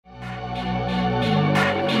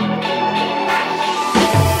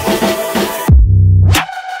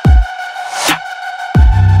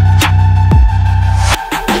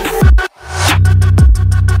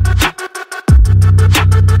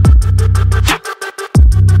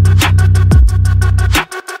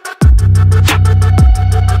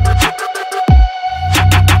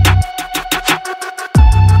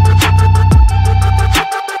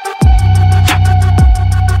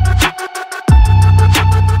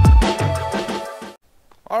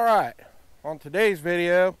On today's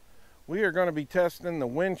video, we are going to be testing the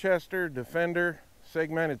Winchester Defender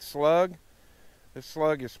segmented slug. This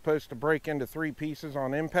slug is supposed to break into 3 pieces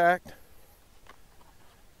on impact.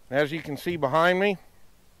 As you can see behind me,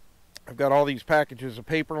 I've got all these packages of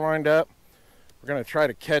paper lined up. We're going to try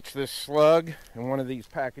to catch this slug in one of these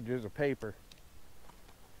packages of paper.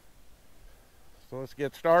 So let's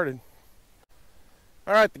get started.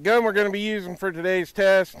 Alright, the gun we're going to be using for today's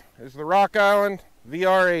test is the Rock Island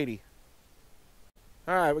VR80.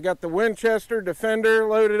 Alright, we got the Winchester Defender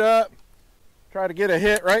loaded up. Try to get a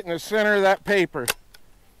hit right in the center of that paper.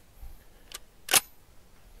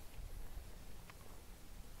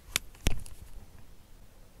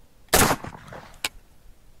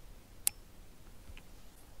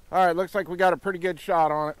 Alright, looks like we got a pretty good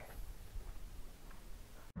shot on it.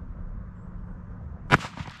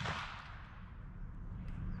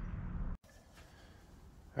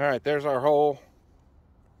 Alright, there's our hole.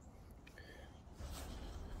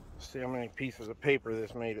 See how many pieces of paper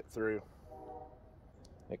this made it through.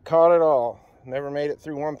 It caught it all. Never made it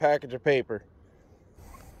through one package of paper.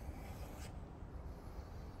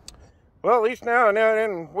 Well, at least now I know I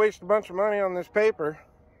didn't waste a bunch of money on this paper.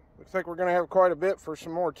 Looks like we're going to have quite a bit for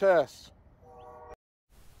some more tests.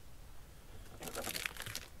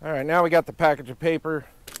 Alright, now we got the package of paper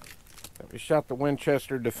that we shot the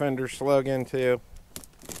Winchester Defender slug into.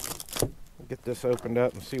 We'll get this opened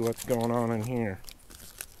up and see what's going on in here.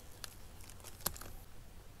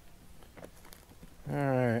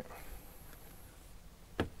 Alright.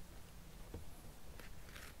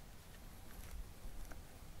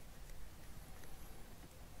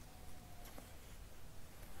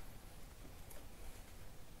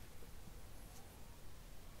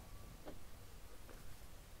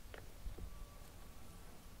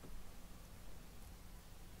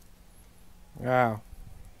 Wow.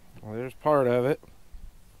 Well, there's part of it.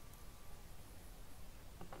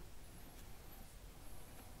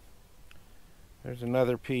 There's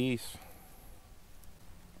another piece.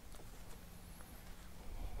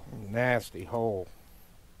 Nasty hole.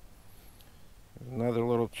 There's another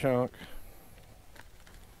little chunk.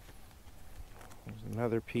 There's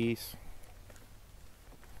another piece.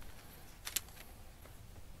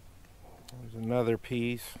 There's another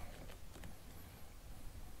piece.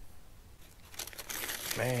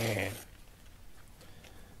 Man.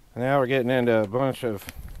 Now we're getting into a bunch of,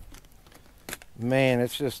 man,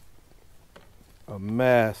 it's just a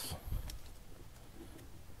mess.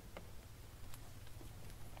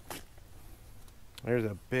 There's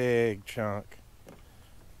a big chunk.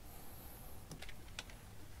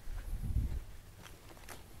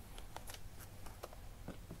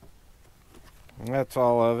 And that's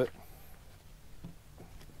all of it.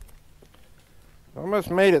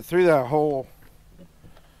 Almost made it through that whole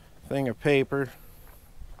thing of paper.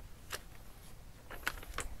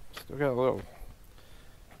 Still got a little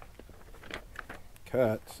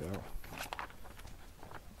cut, so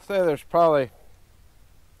I'd say there's probably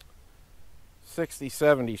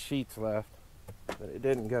 60-70 sheets left that it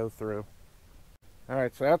didn't go through.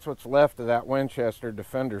 Alright, so that's what's left of that Winchester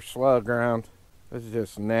Defender slug round. This is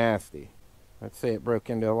just nasty. I'd say it broke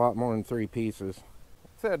into a lot more than 3 pieces.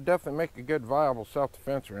 I'd say it'd definitely make a good viable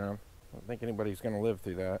self-defense round. I don't think anybody's going to live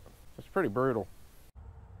through that. It's pretty brutal.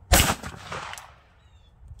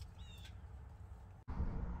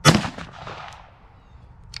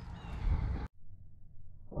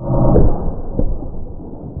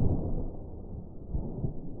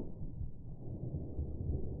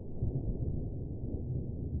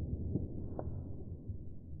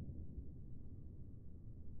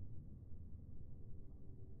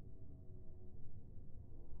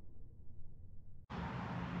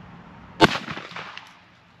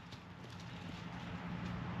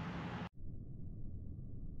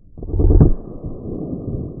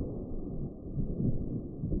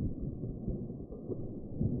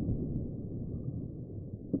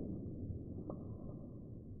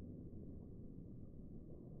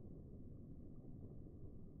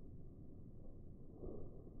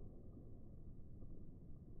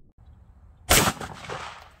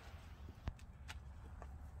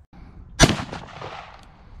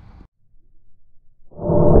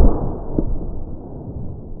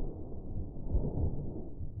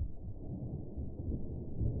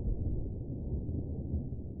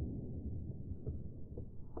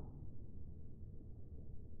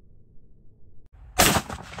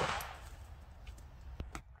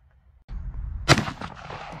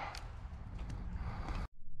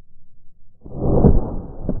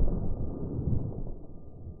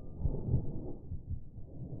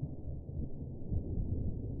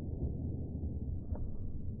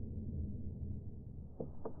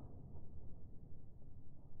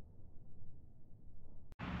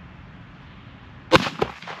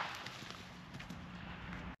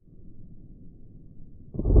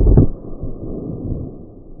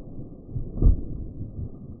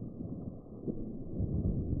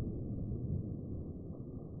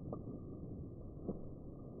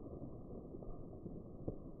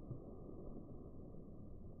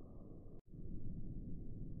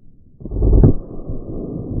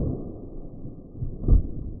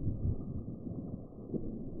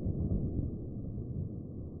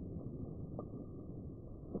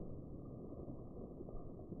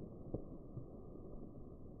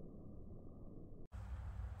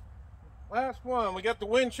 Last one. We got the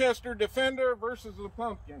Winchester Defender versus the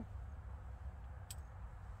pumpkin.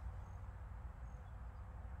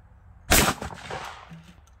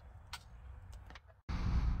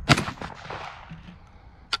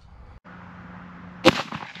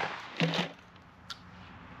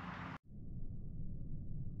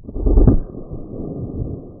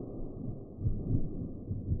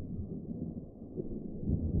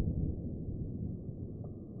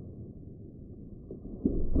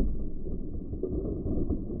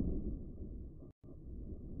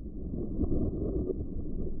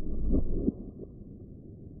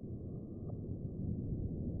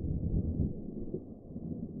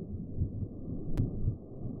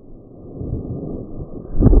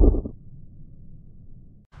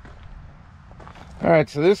 Alright,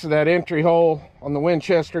 so this is that entry hole on the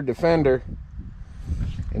Winchester Defender.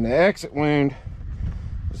 And the exit wound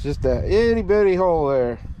is just that itty bitty hole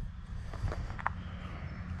there.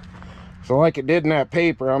 So like it did in that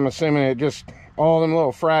paper, I'm assuming it just, all them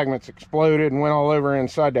little fragments exploded and went all over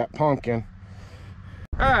inside that pumpkin.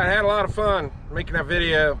 Alright, I had a lot of fun making that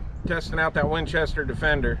video, testing out that Winchester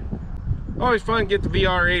Defender. Always fun to get the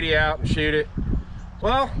VR80 out and shoot it.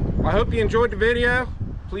 Well, I hope you enjoyed the video.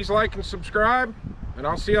 Please like and subscribe, and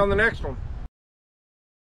I'll see you on the next one.